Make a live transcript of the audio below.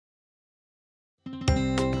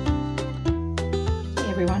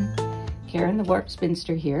everyone, Karen the Warped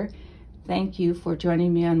Spinster here. Thank you for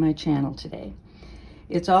joining me on my channel today.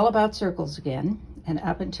 It's all about circles again, and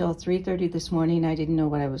up until 3:30 this morning I didn't know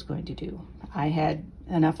what I was going to do. I had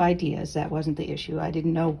enough ideas, that wasn't the issue. I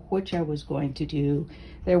didn't know which I was going to do.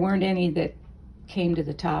 There weren't any that came to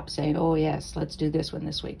the top saying, oh yes, let's do this one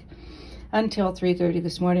this week. Until 3:30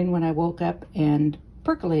 this morning when I woke up and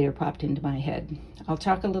Percolator popped into my head. I'll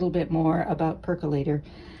talk a little bit more about Percolator,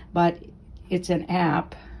 but it's an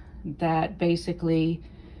app that basically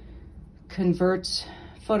converts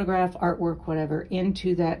photograph, artwork, whatever,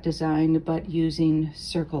 into that design, but using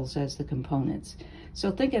circles as the components.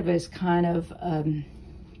 So think of it as kind of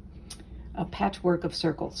a patchwork of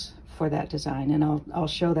circles for that design, and I'll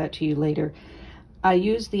show that to you later. I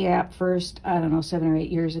used the app first, I don't know, 7 or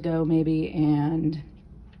 8 years ago maybe, and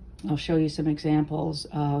I'll show you some examples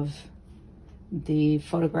of the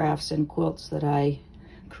photographs and quilts that I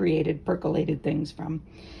created, percolated things from.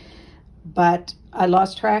 But I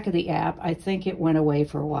lost track of the app. I think it went away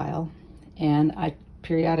for a while, and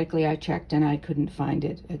periodically I checked and I couldn't find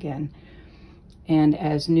it again. And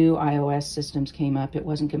as new iOS systems came up, it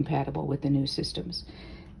wasn't compatible with the new systems.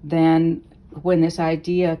 Then when this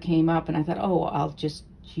idea came up and I thought, oh, I'll just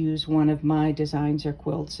use one of my designs or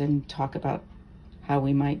quilts and talk about how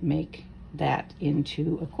we might make that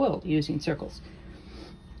into a quilt using circles.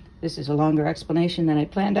 This is a longer explanation than I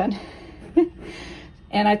planned on.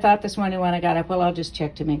 And I thought this morning when I got up, well, I'll just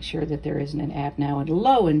check to make sure that there isn't an app now. And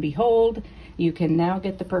lo and behold, you can now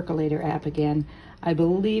get the Percolator app again. I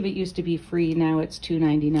believe it used to be free. Now it's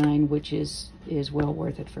 $2.99, which is well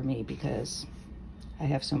worth it for me because I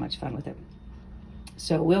have so much fun with it.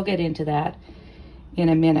 So we'll get into that in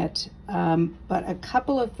a minute. But a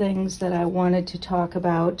couple of things that I wanted to talk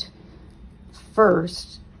about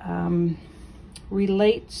first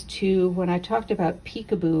relates to when I talked about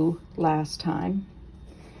peekaboo last time,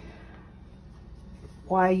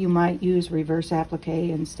 why you might use reverse applique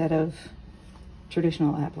instead of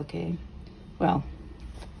traditional applique. Well,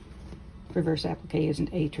 reverse applique isn't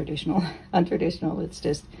a traditional, untraditional, it's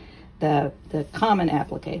just the common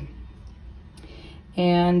applique.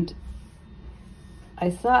 And I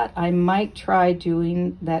thought I might try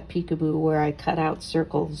doing that peekaboo where I cut out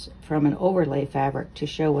circles from an overlay fabric to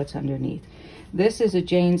show what's underneath. This is a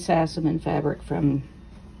Jane Sassaman fabric from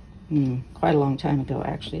quite a long time ago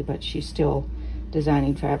actually, but she's still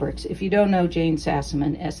designing fabrics. If you don't know Jane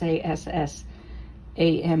Sassaman, S-A-S-S-A-M-A-N,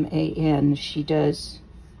 she does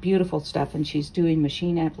beautiful stuff, and she's doing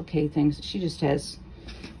machine applique things. She just has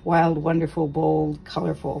wild, wonderful, bold,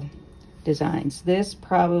 colorful designs. This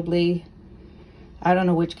probably, I don't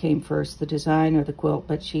know which came first, the design or the quilt,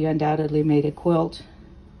 but she undoubtedly made a quilt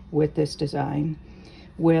with this design,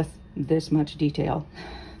 with this much detail.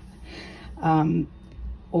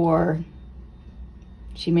 Or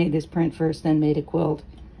she made this print first, then made a quilt.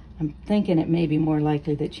 I'm thinking it may be more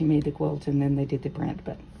likely that she made the quilt and then they did the print,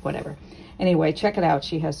 but whatever. Anyway, check it out.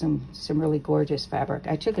 She has some really gorgeous fabric.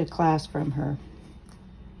 I took a class from her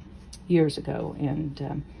years ago,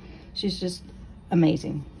 and she's just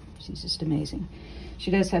amazing. She's just amazing.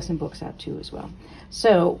 She does have some books out too as well.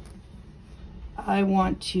 So I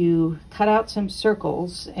want to cut out some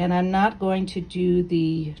circles, and I'm not going to do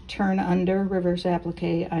the turn under reverse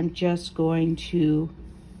applique. I'm just going to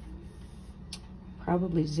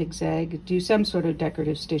probably zigzag, do some sort of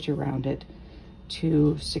decorative stitch around it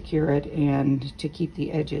to secure it and to keep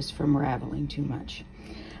the edges from raveling too much.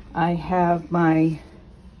 I have my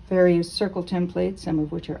various circle templates, some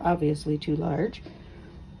of which are obviously too large,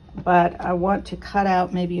 but I want to cut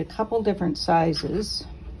out maybe a couple different sizes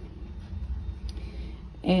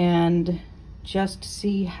and just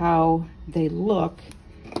see how they look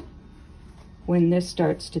when this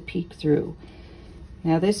starts to peek through.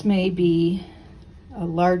 Now this may be a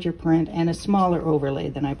larger print and a smaller overlay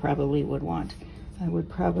than I probably would want. I would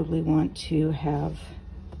probably want to have,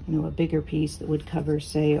 you know, a bigger piece that would cover,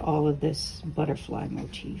 say, all of this butterfly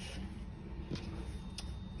motif.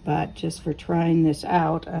 But just for trying this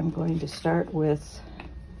out, I'm going to start with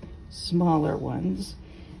smaller ones.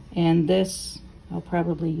 And this, I'll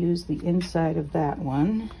probably use the inside of that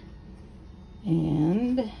one.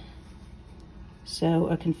 And so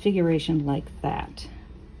a configuration like that.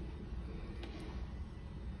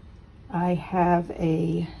 I have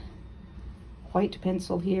a white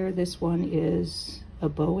pencil here. This one is a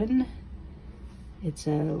Bowen. It's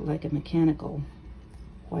like a mechanical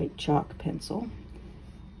white chalk pencil.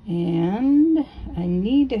 And I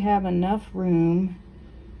need to have enough room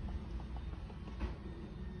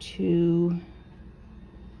to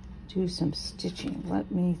do some stitching.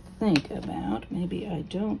 Let me think about, maybe I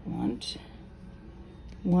don't want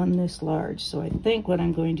one this large. So I think what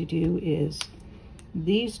I'm going to do is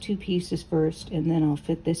these two pieces first, and then I'll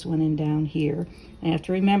fit this one in down here. I have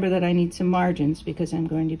to remember that I need some margins because I'm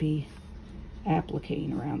going to be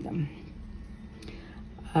appliquing around them.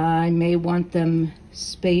 I may want them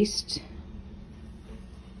spaced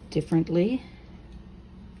differently.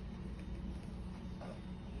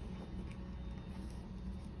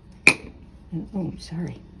 Oh,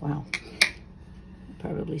 sorry. Wow.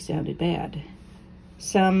 Probably sounded bad.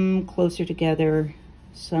 Some closer together,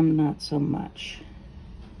 some not so much.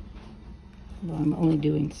 Well, I'm only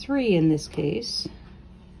doing 3 in this case.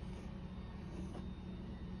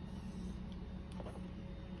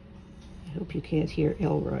 I hope you can't hear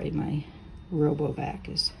Elroy. My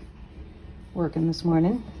RoboVac is working this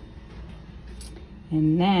morning.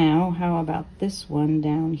 And now, how about this one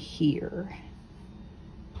down here?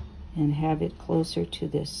 And have it closer to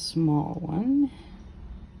this small one.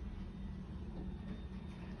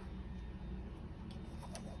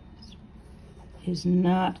 Is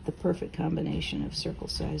not the perfect combination of circle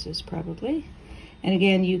sizes, probably. And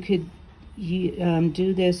again, you could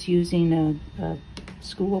do this using a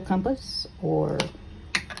school compass or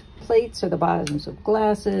plates or the bottoms of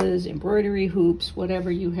glasses, embroidery hoops, whatever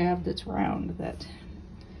you have that's round that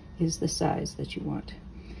is the size that you want.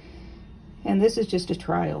 And this is just a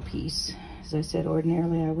trial piece. As I said,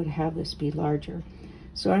 ordinarily I would have this be larger.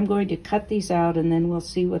 So I'm going to cut these out, and then we'll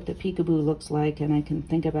see what the peekaboo looks like, and I can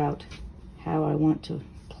think about how I want to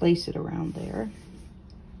place it around there.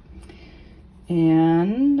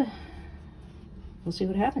 And we'll see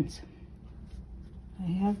what happens. I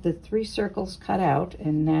have the 3 circles cut out,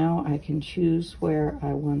 and now I can choose where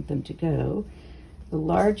I want them to go. The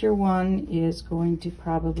larger one is going to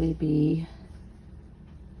probably be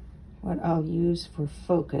what I'll use for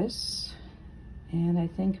focus. And I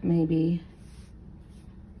think maybe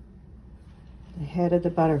the head of the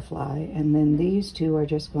butterfly, and then these 2 are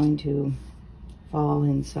just going to fall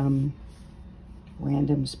in some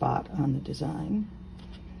random spot on the design.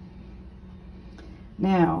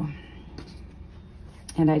 Now,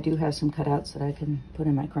 and I do have some cutouts that I can put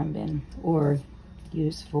in my crumb bin or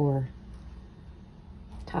use for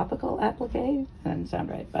topical applique. That doesn't sound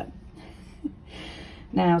right, but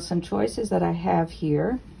now some choices that I have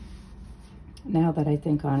here, now that I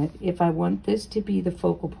think on it. If I want this to be the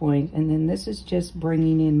focal point, and then this is just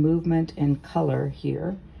bringing in movement and color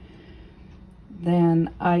here, then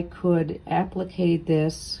I could applique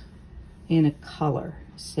this in a color,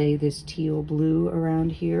 say this teal blue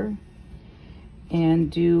around here, and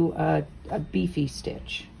do a beefy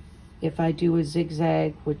stitch. If I do a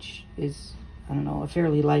zigzag, which is, I don't know, a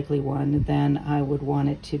fairly likely one, then I would want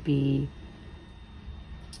it to be,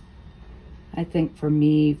 I think for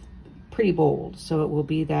me, pretty bold. So it will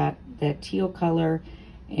be that teal color,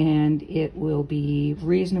 and it will be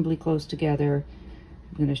reasonably close together.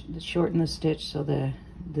 I'm going to shorten the stitch so the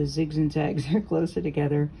zigs and zags are closer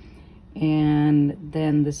together, and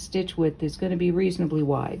then the stitch width is going to be reasonably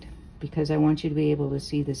wide because I want you to be able to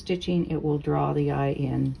see the stitching. It will draw the eye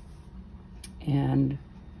in and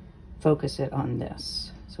focus it on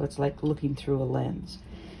this. So it's like looking through a lens.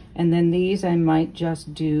 And then these I might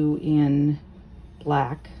just do in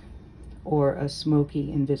black or a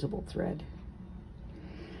smoky invisible thread.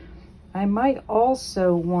 I might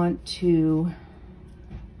also want to,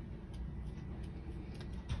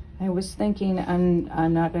 I was thinking,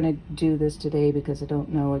 I'm not going to do this today because I don't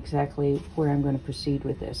know exactly where I'm going to proceed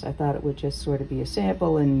with this. I thought it would just sort of be a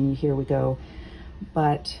sample and here we go.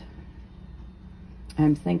 But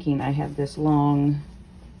I'm thinking I have this long,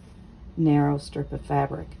 narrow strip of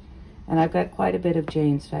fabric, and I've got quite a bit of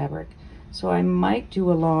Jane's fabric. So I might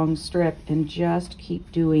do a long strip and just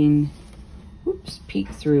keep doing, peek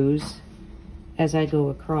throughs as I go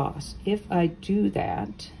across. If I do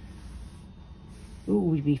that, ooh,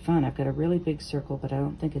 would be fun. I've got a really big circle, but I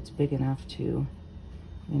don't think it's big enough to,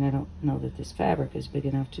 I mean, I don't know that this fabric is big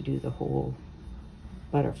enough to do the whole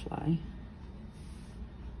butterfly.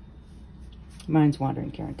 Mine's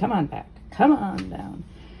wandering, Karen. Come on back. Come on down.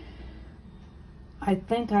 I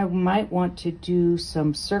think I might want to do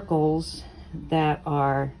some circles that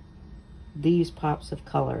are these pops of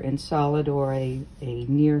color in solid or a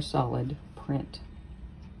near solid print,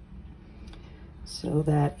 so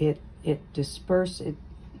that it disperses.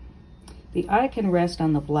 The eye can rest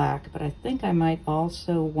on the black, but I think I might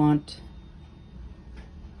also want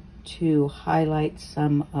to highlight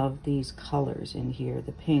some of these colors in here,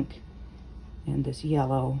 the pink and this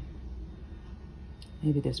yellow,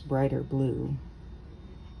 maybe this brighter blue,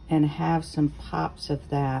 and have some pops of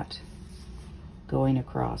that going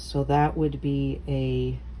across. So that would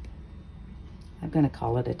be I'm going to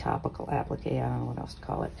call it a topical applique. I don't know what else to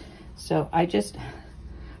call it. So I just,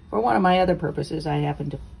 for one of my other purposes, I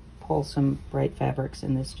happened to pull some bright fabrics,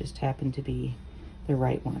 and this just happened to be the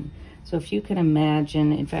right one. So if you can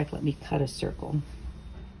imagine, in fact, let me cut a circle.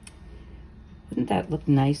 Wouldn't that look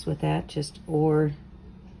nice with that? Just, or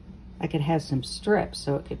I could have some strips,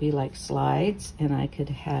 so it could be like slides, and I could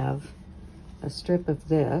have a strip of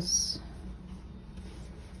this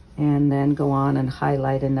and then go on and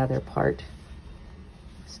highlight another part.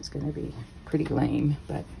 This is going to be pretty lame,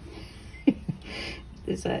 but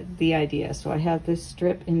this is the idea. So I have this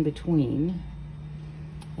strip in between,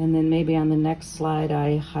 and then maybe on the next slide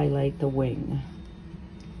I highlight the wing.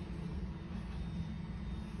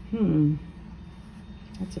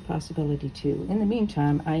 That's a possibility too. In the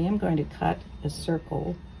meantime, I am going to cut a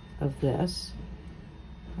circle of this,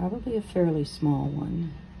 probably a fairly small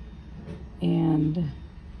one, and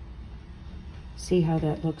see how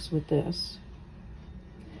that looks with this.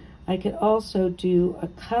 I could also do a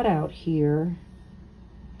cutout here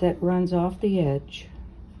that runs off the edge,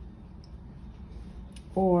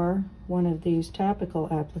 or one of these topical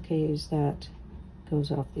appliques that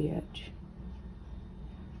goes off the edge,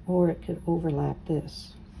 or it could overlap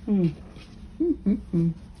this.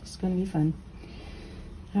 It's gonna be fun.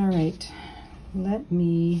 All right, let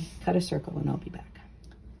me cut a circle and I'll be back.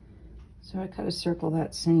 So I cut a circle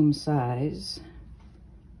that same size,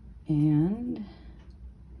 and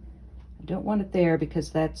I don't want it there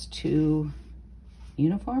because that's too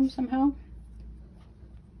uniform somehow.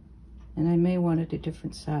 And I may want it a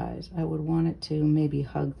different size. I would want it to maybe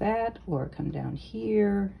hug that, or come down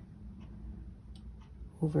here,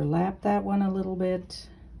 overlap that one a little bit,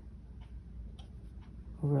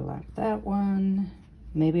 overlap that one.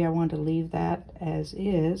 Maybe I want to leave that as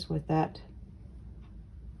is with that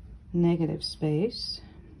negative space.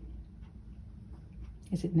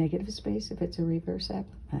 Is it negative space if it's a reverse app?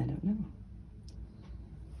 I don't know.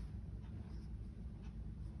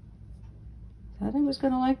 Thought I was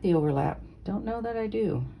going to like the overlap. Don't know that I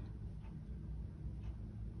do.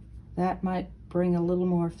 That might bring a little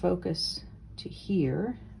more focus to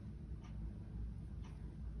here.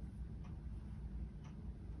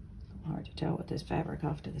 Hard to tell with this fabric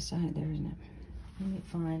off to the side there, isn't it? Let me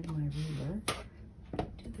find my ruler.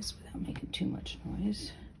 Do this without making too much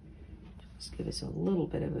noise. Just give us a little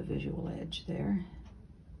bit of a visual edge there.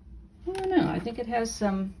 I don't know. I think it has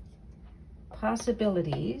some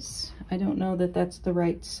possibilities. I don't know that that's the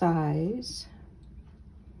right size.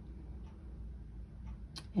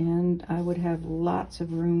 And I would have lots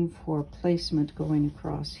of room for placement going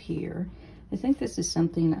across here. I think this is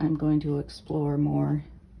something I'm going to explore more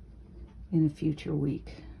in a future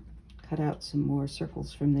week. Cut out some more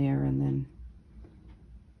circles from there and then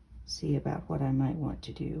see about what I might want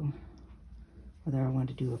to do. Whether I want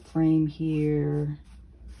to do a frame here.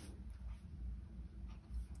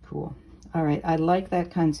 Cool. All right, I like that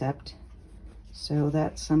concept. So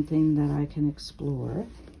that's something that I can explore.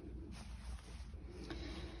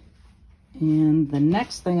 And the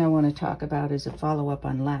next thing I want to talk about is a follow-up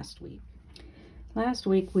on last week. Last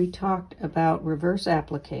week we talked about reverse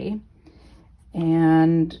applique,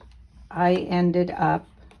 and I ended up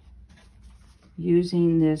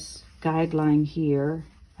using this guideline here.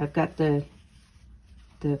 I've got the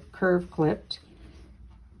curve clipped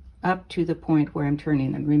up to the point where I'm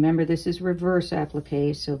turning them. Remember, this is reverse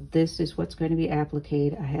applique, so this is what's going to be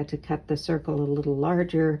appliqued. I had to cut the circle a little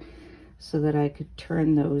larger so that I could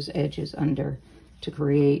turn those edges under to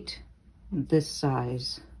create this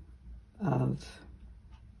size of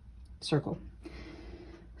circle.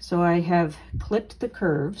 So I have clipped the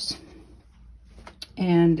curves,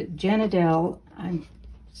 and Jen Adele, I'm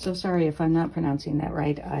so sorry if I'm not pronouncing that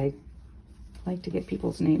right. I like to get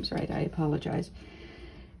people's names right. I apologize.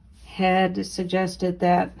 Had suggested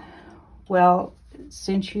that, well,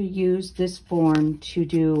 since you use this form to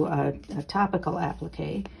do a topical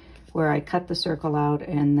applique, where I cut the circle out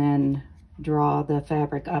and then draw the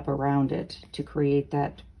fabric up around it to create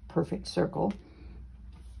that perfect circle,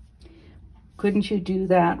 couldn't you do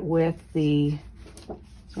that with the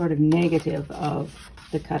sort of negative of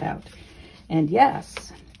the cutout? And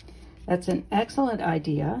yes, that's an excellent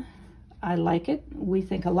idea. I like it. We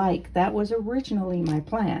think alike. That was originally my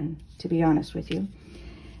plan, to be honest with you.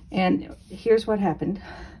 And here's what happened.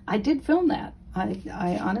 I did film that.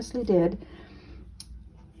 I honestly did.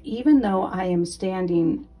 Even though I am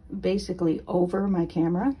standing basically over my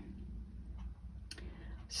camera,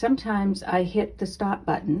 sometimes I hit the stop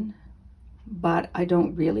button but I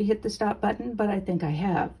don't really hit the stop button, but I think I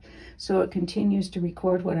have. So it continues to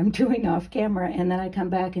record what I'm doing off camera, and then I come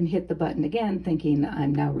back and hit the button again thinking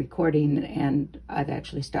I'm now recording and I've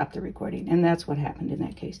actually stopped the recording. And that's what happened in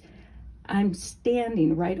that case. I'm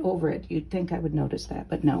standing right over it. You'd think I would notice that,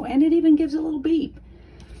 but no. And it even gives a little beep.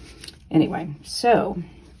 Anyway, so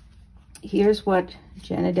here's what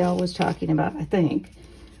Jen Adele was talking about, I think,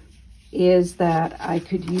 is that I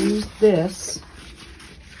could use this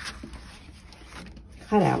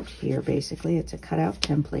cutout here, basically. It's a cutout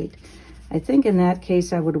template. I think in that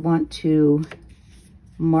case, I would want to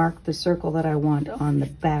mark the circle that I want on the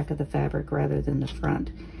back of the fabric rather than the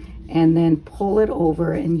front, and then pull it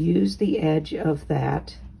over and use the edge of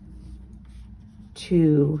that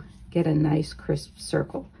to get a nice crisp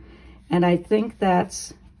circle. And I think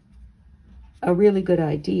that's a really good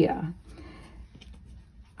idea.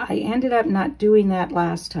 I ended up not doing that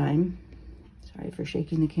last time. Sorry for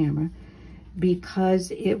shaking the camera.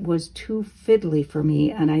 Because it was too fiddly for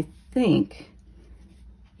me, and I think,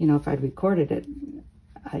 you know, if I'd recorded it,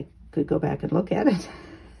 I could go back and look at it.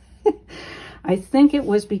 I think it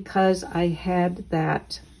was because I had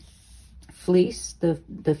that fleece,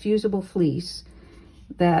 the fusible fleece,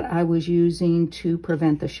 that I was using to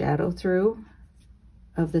prevent the shadow through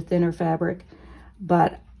of the thinner fabric,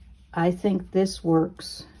 but I think this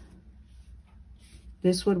works.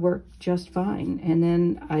 This would work just fine. And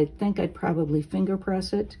then I think I'd probably finger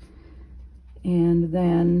press it and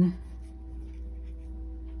then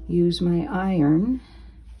use my iron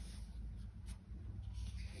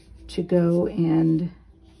to go and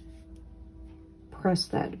press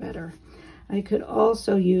that better. I could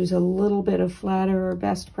also use a little bit of flatter or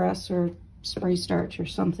best press or spray starch or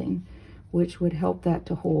something, which would help that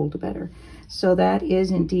to hold better. So that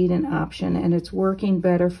is indeed an option, and it's working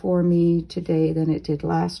better for me today than it did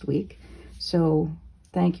last week. So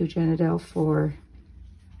thank you, Jen Adele, for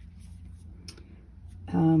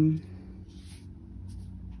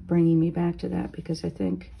bringing me back to that, because I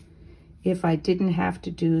think if I didn't have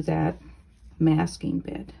to do that masking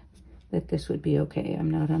bit, that this would be okay.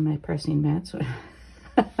 I'm not on my pressing mat, so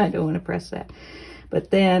I don't want to press that.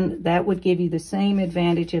 But then that would give you the same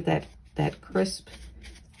advantage of that crisp,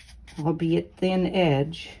 albeit thin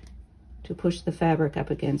edge to push the fabric up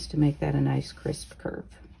against to make that a nice crisp curve.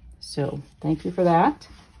 So thank you for that.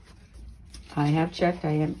 I have checked.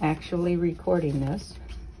 I am actually recording this.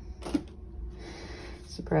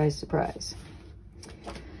 Surprise, surprise.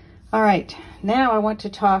 All right, now I want to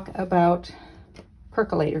talk about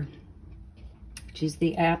Percolator, which is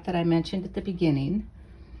the app that I mentioned at the beginning.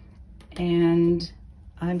 And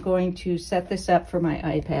I'm going to set this up for my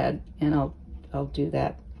iPad, and I'll do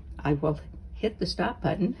that. I will hit the stop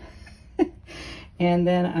button, and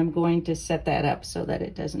then I'm going to set that up so that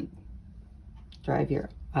it doesn't drive your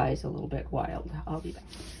eyes a little bit wild. I'll be back.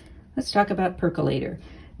 Let's talk about Percolator.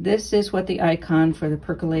 This is what the icon for the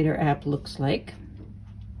Percolator app looks like.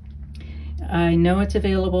 I know it's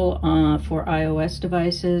available for iOS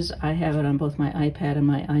devices. I have it on both my iPad and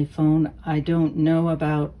my iPhone. I don't know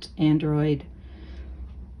about Android,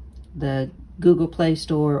 the Google Play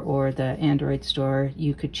Store or the Android Store.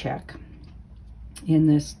 You could check. In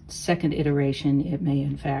this second iteration, it may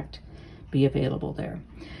in fact be available there.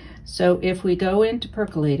 So if we go into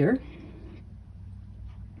Percolator,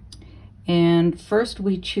 and first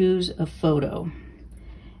we choose a photo.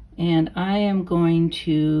 And I am going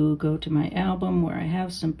to go to my album where I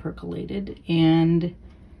have some percolated, and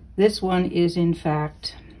this one is in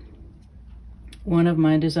fact one of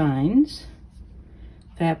my designs,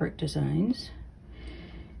 fabric designs.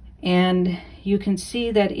 And you can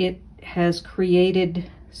see that it has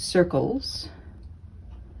created circles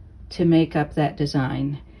to make up that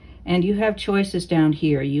design. And you have choices down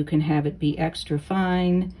here. You can have it be extra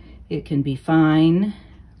fine, it can be fine.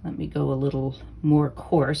 Let me go a little more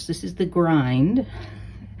coarse. This is the grind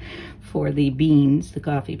for the beans, the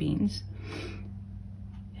coffee beans.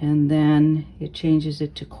 And then it changes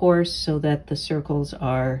it to coarse so that the circles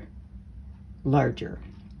are larger.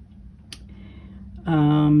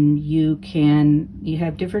 You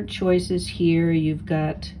have different choices here. You've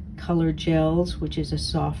got color gels, which is a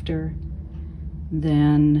softer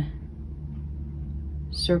than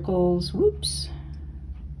circles. Whoops.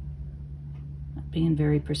 Being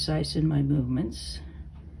very precise in my movements.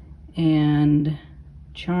 And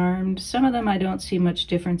charmed. Some of them I don't see much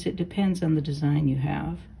difference. It depends on the design you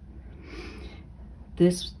have.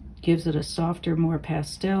 This gives it a softer, more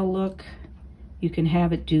pastel look. You can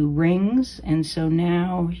have it do rings, and so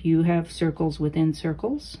now you have circles within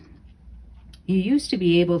circles. You used to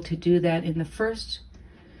be able to do that in the first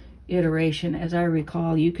iteration. As I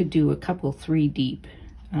recall, you could do a couple 3 deep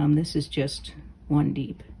This is just one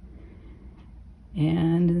deep.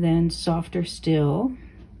 And then softer still.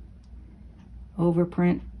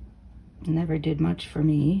 Overprint never did much for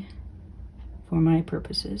me, for my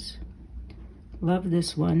purposes. Love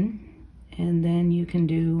this one. And then you can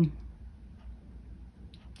do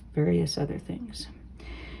various other things.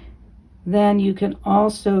 Then you can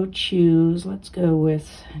also choose, let's go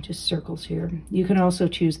with just circles here. You can also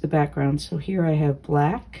choose the background. So here I have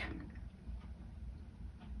black.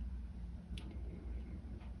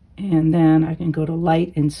 And then I can go to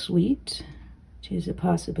light and sweet, which is a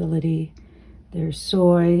possibility. There's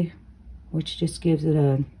soy, which just gives it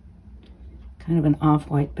a kind of an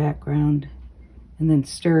off-white background. And then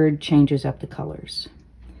stirred changes up the colors.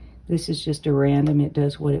 This is just a random, it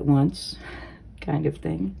does what it wants kind of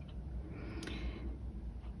thing.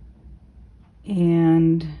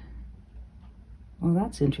 And, well,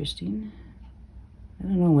 that's interesting. I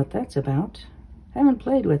don't know what that's about. I haven't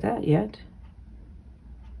played with that yet.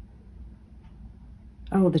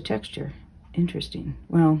 Oh, the texture. Interesting.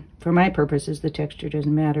 Well, for my purposes, the texture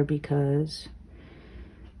doesn't matter because,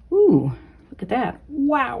 ooh, look at that.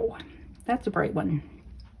 Wow, that's a bright one.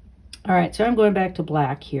 All right, so I'm going back to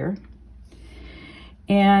black here.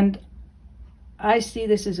 And I see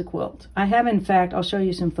this as a quilt. I have, in fact, I'll show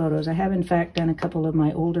you some photos. I have, in fact, done a couple of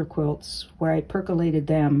my older quilts where I percolated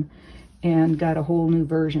them and got a whole new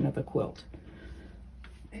version of a quilt.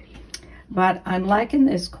 But I'm liking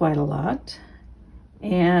this quite a lot.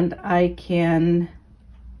 And I'm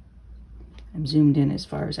zoomed in as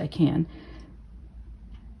far as I can.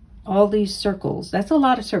 All these circles, that's a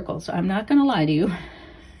lot of circles. I'm not gonna lie to you.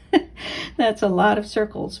 That's a lot of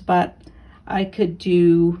circles, but I could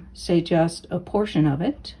do, say, just a portion of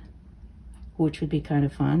it, which would be kind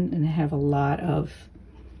of fun and have a lot of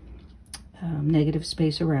negative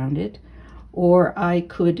space around it. Or I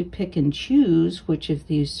could pick and choose which of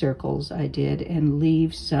these circles I did and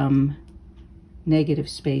leave some negative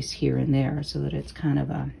space here and there so that it's kind of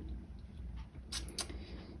a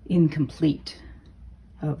incomplete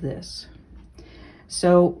of this.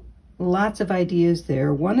 So lots of ideas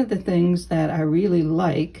there. One of the things that I really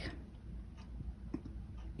like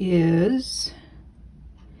is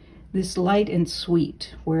this light and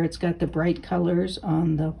sweet, where it's got the bright colors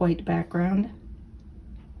on the white background.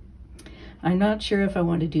 I'm not sure if I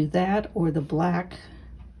want to do that or the black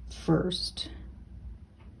first.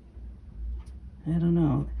 I don't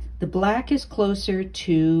know. The black is closer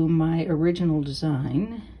to my original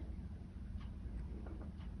design.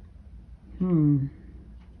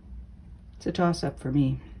 It's a toss-up for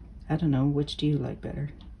me. I don't know, which do you like better?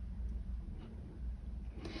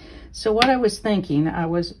 So what I was thinking, I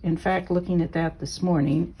was in fact looking at that this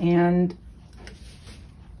morning, and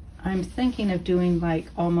I'm thinking of doing like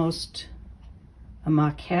almost a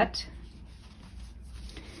maquette.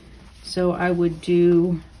 So I would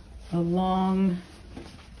do a long,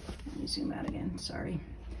 let me zoom out again, sorry.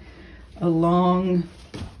 A long,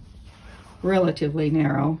 relatively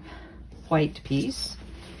narrow white piece,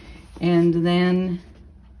 and then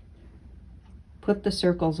put the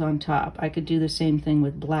circles on top. I could do the same thing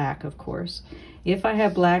with black, of course. If I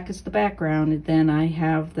have black as the background, then I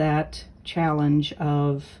have that challenge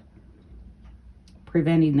of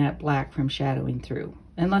preventing that black from shadowing through,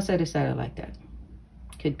 unless I decide I like that.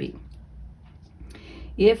 Could be.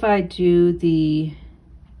 If I do the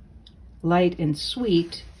light and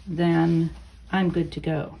sweet, then I'm good to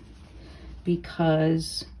go,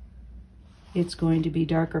 because it's going to be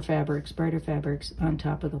darker fabrics, brighter fabrics on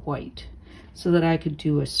top of the white, so that I could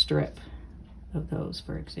do a strip of those,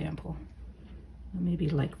 for example. Maybe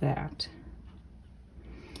like that.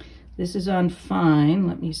 This is on fine.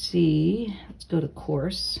 Let me see. Let's go to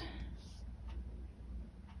coarse.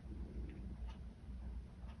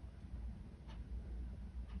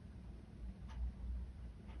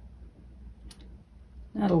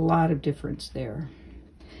 Not a lot of difference there.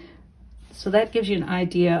 So that gives you an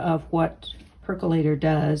idea of what Percolator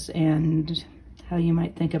does and how you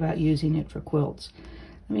might think about using it for quilts.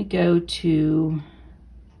 Let me go to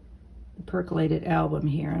the percolated album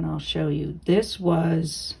here and I'll show you. This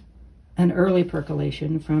was an early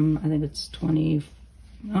percolation from, I think it's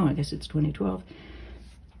 2012.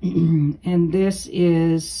 And this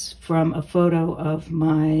is from a photo of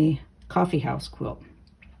my coffee house quilt,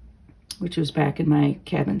 which was back in my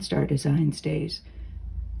Cabin Star Designs days.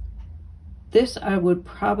 This I would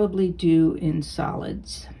probably do in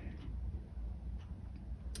solids.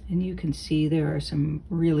 And you can see there are some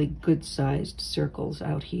really good sized circles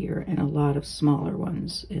out here and a lot of smaller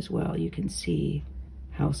ones as well. You can see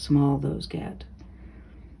how small those get.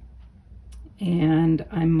 And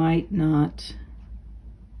I might not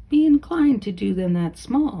be inclined to do them that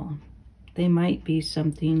small. They might be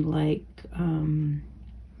something like, I don't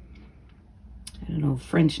know,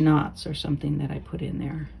 French knots or something that I put in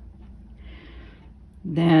there.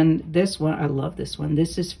 Then this one, I love this one.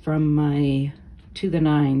 This is from my To the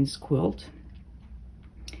Nines quilt.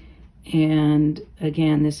 And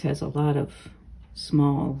again, this has a lot of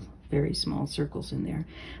small, very small circles in there.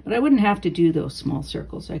 But I wouldn't have to do those small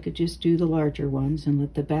circles. I could just do the larger ones and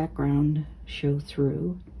let the background show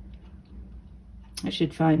through. I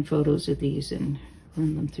should find photos of these and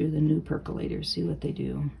run them through the new percolator, see what they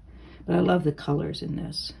do. But I love the colors in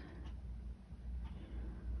this.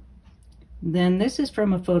 Then this is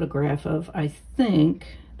from a photograph of, I think,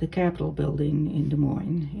 the Capitol building in Des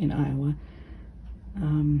Moines, in Iowa.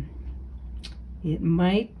 It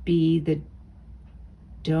might be the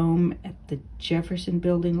dome at the Jefferson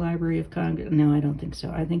Building, Library of Congress. No, I don't think so.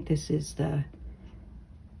 I think this is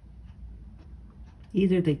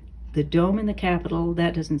either the dome in the Capitol.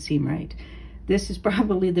 That doesn't seem right. This is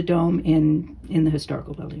probably the dome in the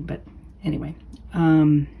historical building, but anyway.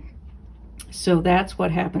 So that's what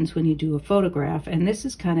happens when you do a photograph, and this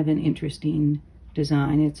is kind of an interesting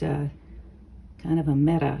design. It's a kind of a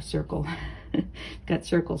meta circle. Got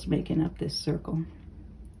circles making up this circle.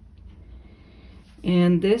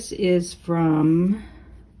 And this is from,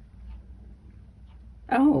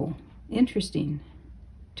 oh, interesting.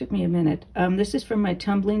 Took me a minute. This is from my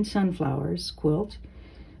Tumbling Sunflowers quilt.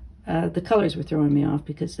 The colors were throwing me off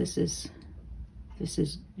because this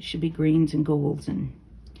should be greens and golds and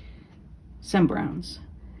some browns.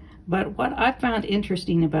 But what I found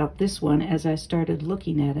interesting about this one as I started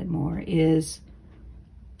looking at it more is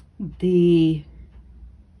the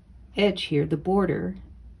edge here, the border,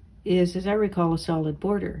 is, as I recall, a solid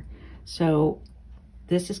border. So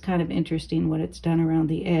this is kind of interesting what it's done around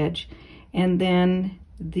the edge. And then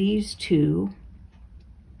these two,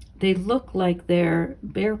 they look like they're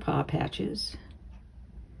bear paw patches,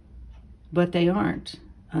 but they aren't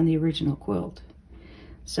on the original quilt.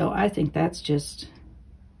 So I think that's just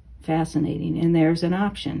fascinating. And there's an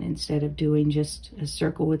option instead of doing just a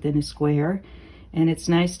circle within a square. And it's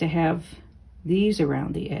nice to have these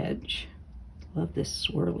around the edge. Love this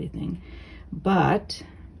swirly thing. But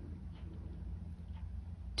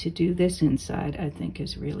to do this inside, I think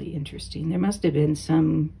is really interesting. There must have been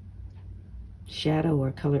some shadow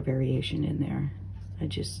or color variation in there.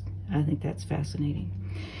 I think that's fascinating.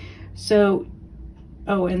 So,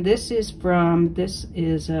 oh, and this is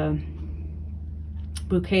a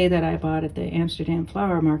bouquet that I bought at the Amsterdam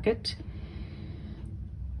Flower Market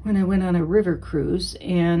when I went on a river cruise,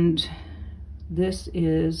 and this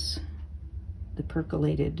is the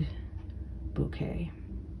percolated bouquet.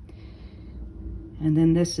 And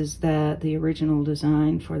then this is the original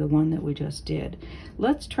design for the one that we just did.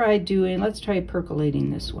 Let's try percolating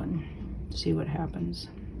this one, see what happens.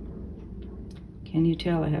 Can you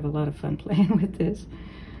tell I have a lot of fun playing with this?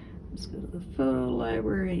 Let's go to the photo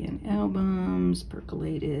library and albums,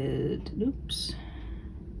 percolated,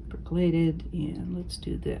 percolated, and let's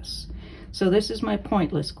do this. So this is my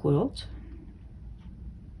pointless quilt.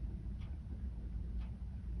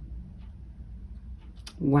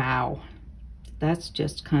 Wow, that's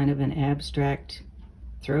just kind of an abstract,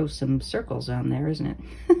 throw some circles on there, isn't it?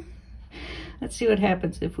 Let's see what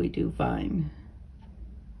happens if we do fine.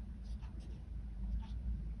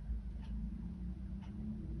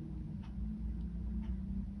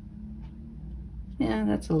 Yeah,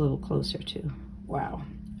 that's a little closer too. Wow.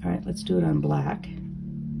 All right, let's do it on black.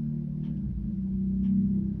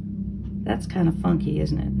 That's kind of funky,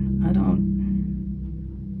 isn't it? I don't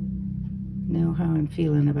know how I'm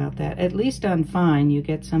feeling about that. At least on fine, you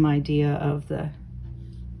get some idea of the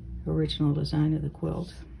original design of the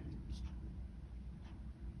quilt.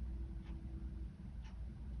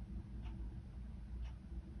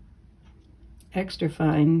 Extra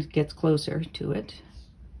fine gets closer to it.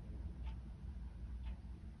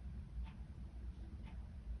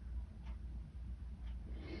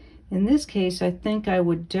 In this case, I think I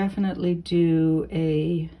would definitely do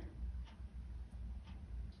a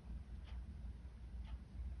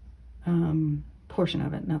portion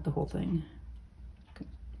of it, not the whole thing.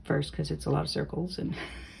 First, because it's a lot of circles, and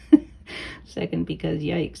second, because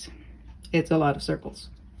yikes, it's a lot of circles.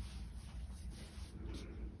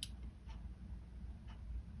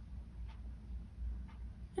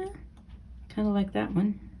 Yeah, kind of like that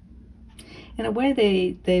one. In a way,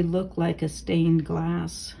 they look like a stained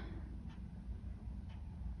glass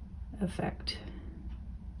effect.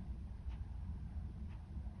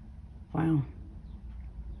 Wow.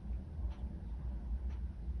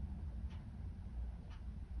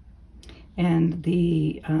 And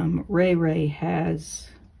the Ray has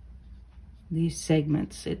these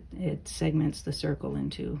segments. It segments the circle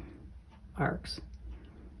into arcs.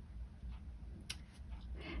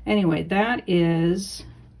 Anyway, that is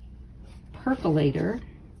Percolator.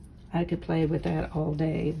 I could play with that all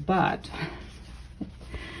day, but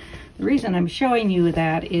the reason I'm showing you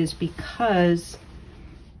that is because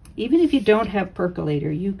even if you don't have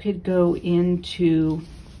Percolator, you could go into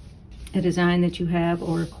a design that you have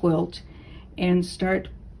or a quilt and start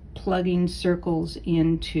plugging circles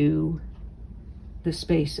into the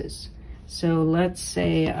spaces. So let's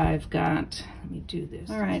say I've got, let me do this.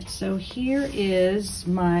 All right, so here is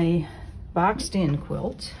my boxed in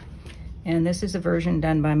quilt. And this is a version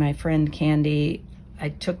done by my friend Candy. I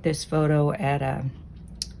took this photo at a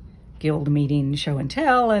guild meeting show and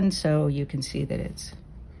tell, and so you can see that it's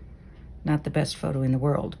not the best photo in the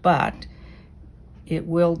world, but it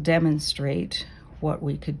will demonstrate what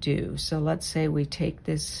we could do. So let's say we take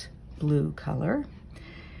this blue color,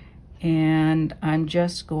 and I'm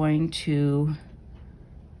just going to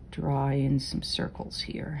draw in some circles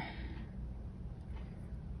here.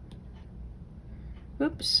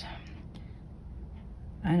 Oops.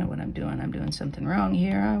 I know what I'm doing. I'm doing something wrong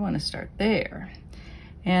here. I want to start there.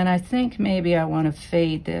 And I think maybe I want to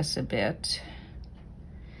fade this a bit.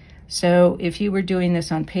 So if you were doing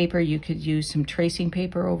this on paper, you could use some tracing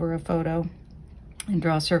paper over a photo and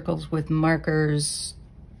draw circles with markers,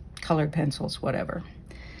 colored pencils, whatever.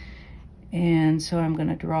 And so I'm going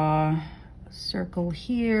to draw a circle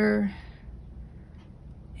here,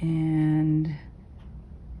 and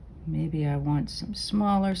maybe I want some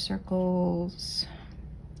smaller circles.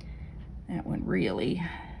 That one really,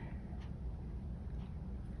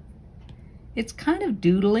 it's kind of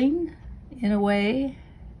doodling in a way.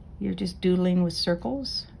 You're just doodling with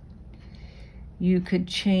circles. You could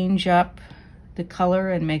change up the color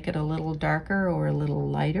and make it a little darker or a little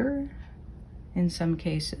lighter in some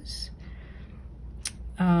cases.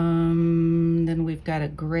 Then we've got a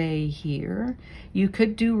gray here. You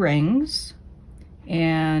could do rings,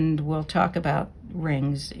 and we'll talk about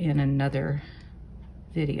rings in another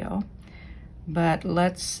video. But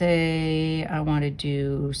let's say I want to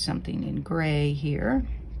do something in gray here.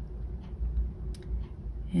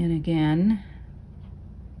 And again,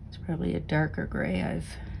 it's probably a darker gray.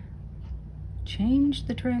 I've changed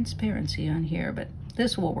the transparency on here, but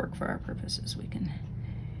this will work for our purposes. We can,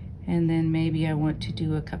 and then maybe I want to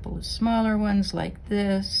do a couple of smaller ones like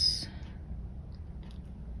this.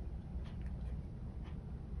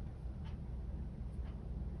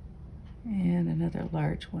 And another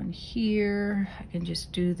large one here. I can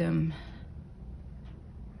just do them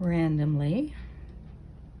randomly.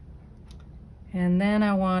 And then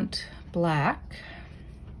I want black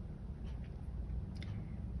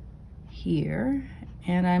here.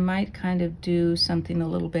 And I might kind of do something a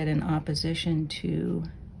little bit in opposition to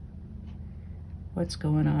what's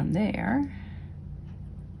going on there,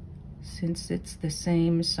 since it's the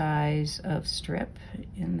same size of strip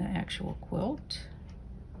in the actual quilt.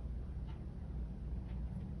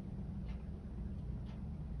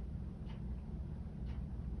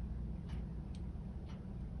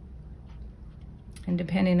 And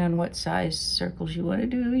depending on what size circles you want to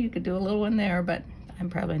do, you could do a little one there, but I'm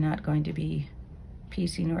probably not going to be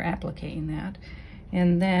piecing or appliquing that.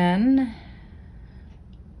 And then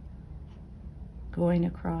going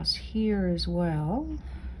across here as well.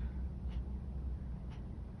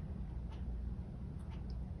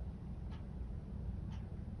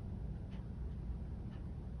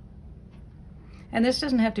 And this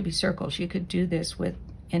doesn't have to be circles. You could do this with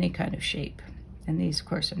any kind of shape. And these, of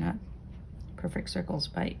course, are not perfect circles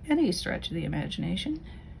by any stretch of the imagination.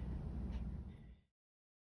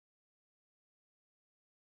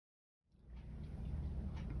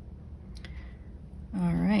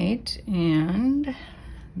 All right, and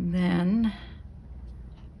then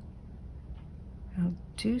I'll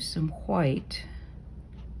do some white.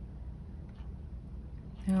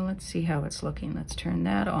 Now let's see how it's looking. Let's turn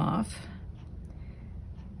that off.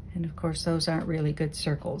 And of course, those aren't really good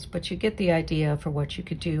circles, but you get the idea for what you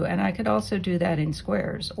could do. And I could also do that in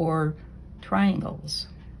squares or triangles.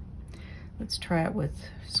 Let's try it with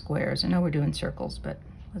squares. I know we're doing circles, but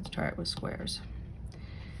let's try it with squares.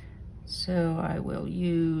 So I will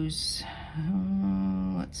use,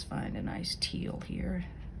 let's find a nice teal here.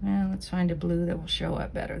 Well, let's find a blue that will show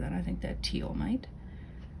up better than I think that teal might.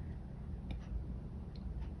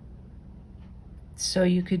 So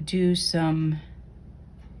you could do some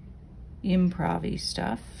improv-y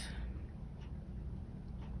stuff.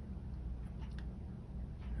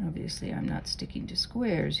 Obviously, I'm not sticking to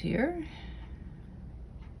squares here.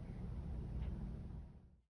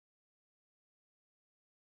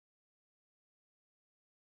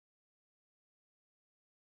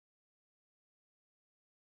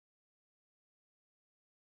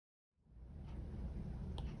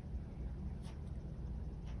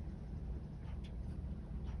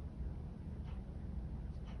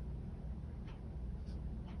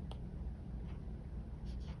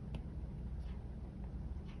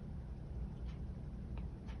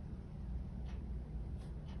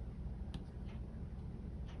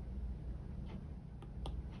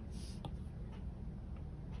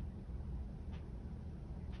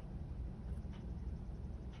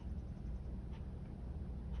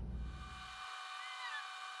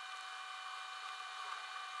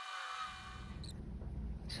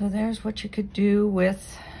 So there's what you could do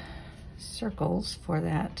with circles for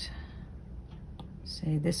that,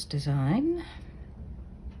 say, this design.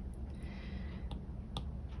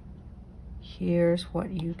 Here's what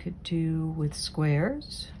you could do with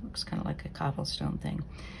squares. Looks kind of like a cobblestone thing.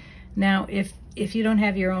 Now, if you don't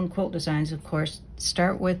have your own quilt designs, of course,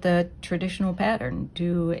 start with a traditional pattern.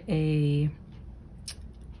 Do a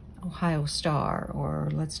Ohio star, or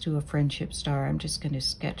let's do a friendship star. I'm just going to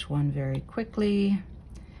sketch one very quickly.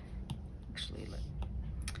 Actually,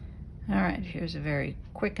 all right, here's a very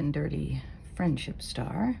quick and dirty friendship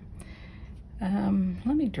star.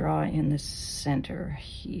 Let me draw in the center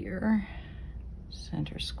here,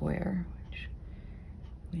 center square, which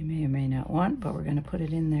we may or may not want, but we're going to put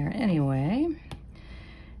it in there anyway.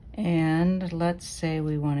 And let's say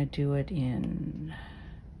we want to do it in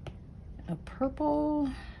a purple.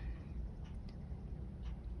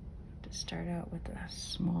 To start out with a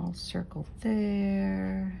small circle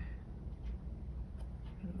there,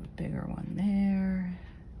 a bigger one there.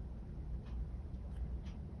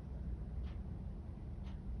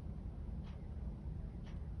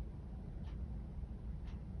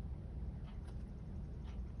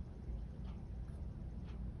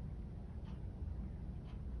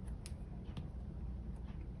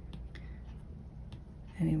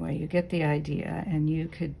 Anyway, you get the idea, and you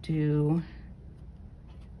could do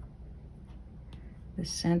the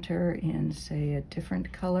center in, say, a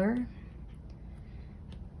different color.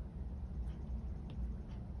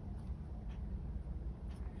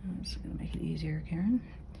 I'm just going to make it easier, Karen.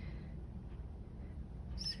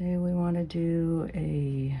 Say we want to do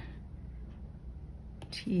a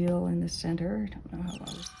teal in the center. I don't know how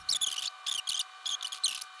well.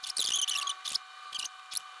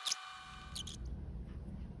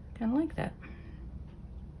 Kind of like that.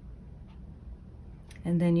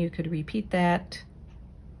 And then you could repeat that.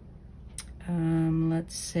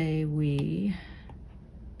 Let's say we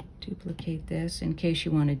duplicate this in case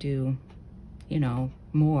you want to do, you know,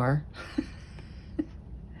 more.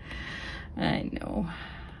 I know.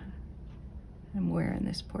 I'm wearing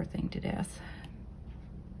this poor thing to death.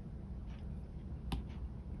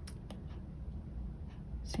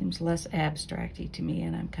 Seems less abstract-y to me,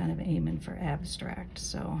 and I'm kind of aiming for abstract,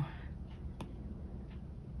 so.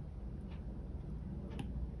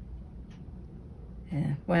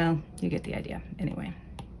 Yeah, well, you get the idea. Anyway,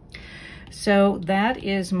 so that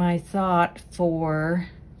is my thought for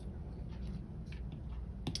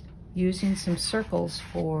using some circles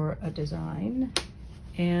for a design.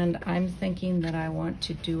 And I'm thinking that I want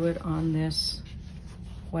to do it on this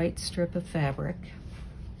white strip of fabric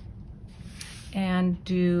and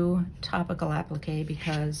do topical applique,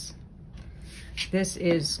 because this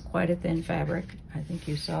is quite a thin fabric. I think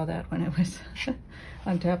you saw that when I was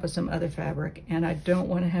on top of some other fabric, and I don't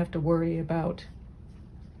want to have to worry about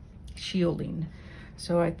shielding.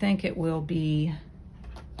 So I think it will be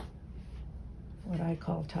what I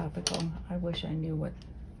call topical. I wish I knew what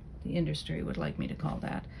the industry would like me to call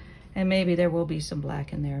that. And maybe there will be some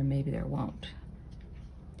black in there, and maybe there won't.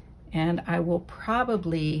 And I will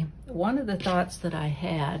probably, one of the thoughts that I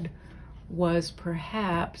had was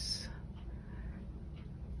perhaps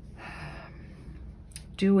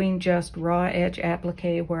doing just raw edge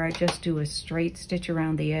applique, where I just do a straight stitch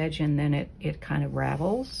around the edge, and then it kind of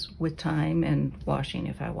ravels with time and washing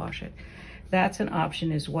if I wash it. That's an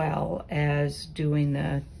option, as well as doing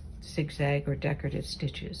the zigzag or decorative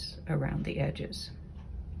stitches around the edges.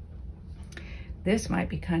 This might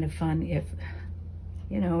be kind of fun if,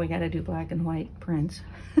 you know, we got to do black and white prints.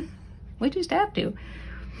 We just have to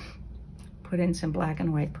put in some black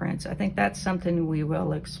and white prints. I think that's something we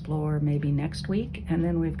will explore maybe next week. And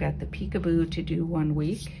then we've got the peekaboo to do 1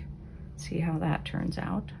 week. See how that turns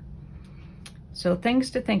out. So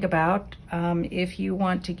things to think about. If you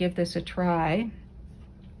want to give this a try,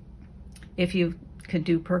 if you could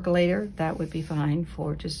do percolator, that would be fine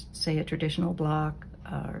for just, say, a traditional block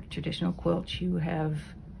or traditional quilt you have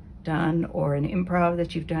done, or an improv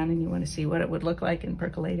that you've done and you want to see what it would look like in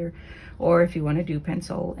percolator. Or if you want to do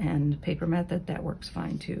pencil and paper method, that works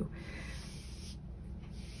fine too.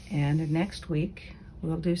 And next week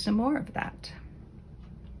we'll do some more of that.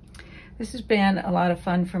 This has been a lot of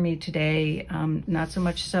fun for me today. Not so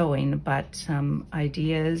much sewing, but some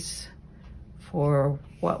ideas for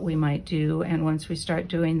what we might do. And once we start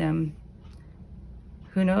doing them,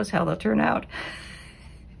 who knows how they'll turn out.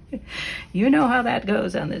 You know how that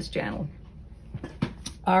goes on this channel.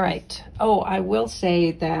 All right. Oh, I will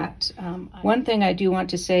say that one thing I do want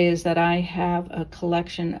to say is that I have a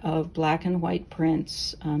collection of black and white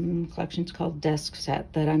prints. Collection's called Desk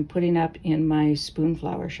Set, that I'm putting up in my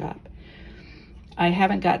Spoonflower shop. I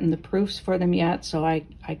haven't gotten the proofs for them yet, so I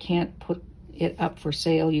can't put it up for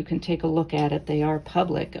sale. You can take a look at it. They are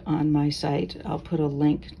public on my site. I'll put a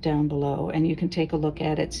link down below, and you can take a look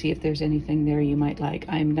at it, see if there's anything there you might like.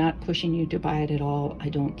 I'm not pushing you to buy it at all. I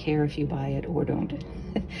don't care if you buy it or don't.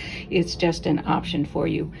 It's just an option for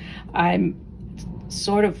you. I'm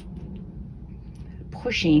sort of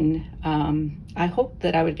pushing. I hoped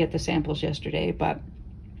that I would get the samples yesterday, but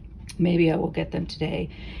maybe I will get them today.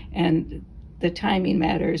 And the timing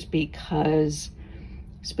matters because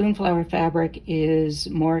Spoonflower fabric is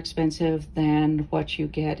more expensive than what you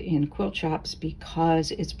get in quilt shops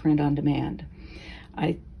because it's print on demand.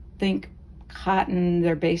 I think cotton,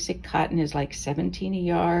 their basic cotton is like $17 a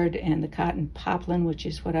yard, and the cotton poplin, which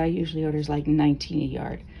is what I usually order, is like $19 a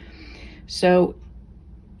yard. So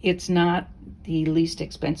it's not the least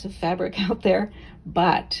expensive fabric out there,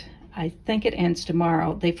 but I think it ends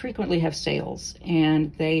tomorrow. They frequently have sales,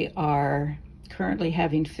 and they are currently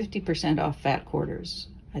having 50% off fat quarters.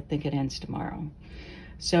 I think it ends tomorrow.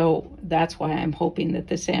 So that's why I'm hoping that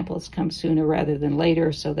the samples come sooner rather than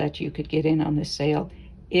later so that you could get in on this sale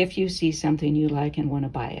if you see something you like and want to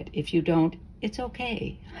buy it. If you don't, it's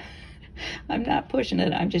okay. I'm not pushing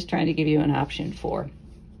it. I'm just trying to give you an option for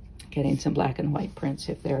getting some black and white prints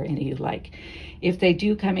if there are any you like. If they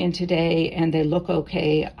do come in today and they look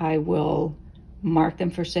okay, I will mark them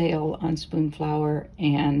for sale on Spoonflower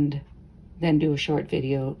and then do a short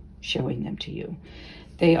video showing them to you.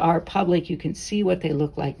 They are public. You can see what they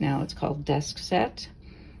look like now. It's called Desk Set,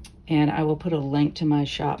 and I will put a link to my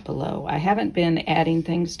shop below. I haven't been adding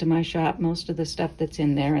things to my shop. Most of the stuff that's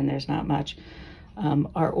in there, and there's not much,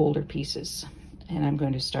 are older pieces, and I'm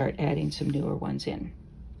going to start adding some newer ones in.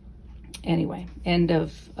 Anyway, end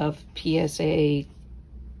of PSA,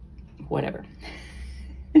 whatever.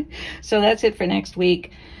 So that's it for next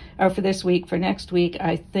week, or for this week. For next week,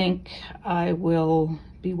 I think I will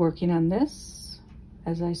be working on this,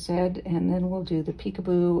 as I said, and then we'll do the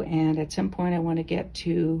peekaboo, and at some point I want to get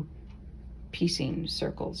to piecing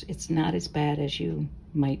circles. It's not as bad as you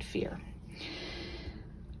might fear.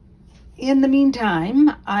 In the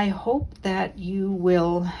meantime, I hope that you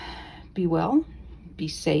will be well, be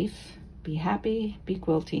safe, be happy, be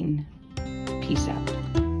quilting. Peace out.